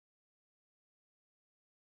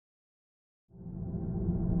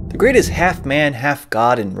greatest half-man,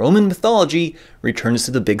 half-god in Roman mythology returns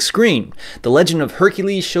to the big screen. The legend of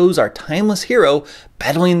Hercules shows our timeless hero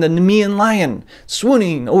battling the Nemean lion,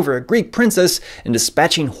 swooning over a Greek princess, and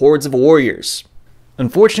dispatching hordes of warriors.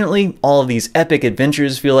 Unfortunately, all of these epic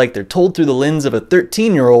adventures feel like they're told through the lens of a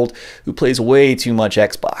 13-year-old who plays way too much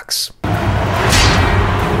Xbox.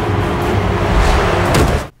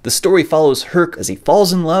 The story follows Herc as he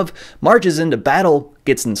falls in love, marches into battle,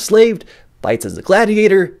 gets enslaved, fights as a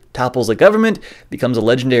gladiator, topples a government, becomes a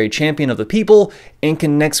legendary champion of the people, and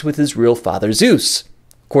connects with his real father Zeus.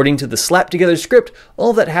 According to the slap-together script,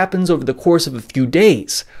 all that happens over the course of a few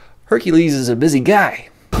days. Hercules is a busy guy.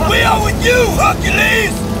 We are with you,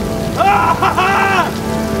 Hercules!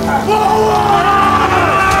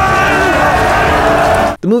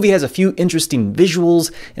 The movie has a few interesting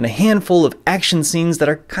visuals and a handful of action scenes that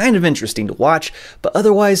are kind of interesting to watch, but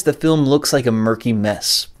otherwise the film looks like a murky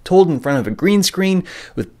mess, told in front of a green screen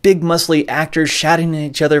with big muscly actors shouting at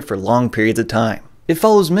each other for long periods of time. It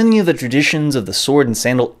follows many of the traditions of the sword and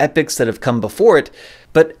sandal epics that have come before it,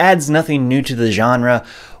 but adds nothing new to the genre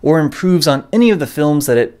or improves on any of the films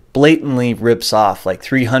that it blatantly rips off, like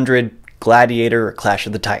 300, Gladiator, or Clash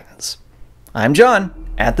of the Titans. I'm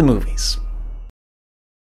John, at the movies.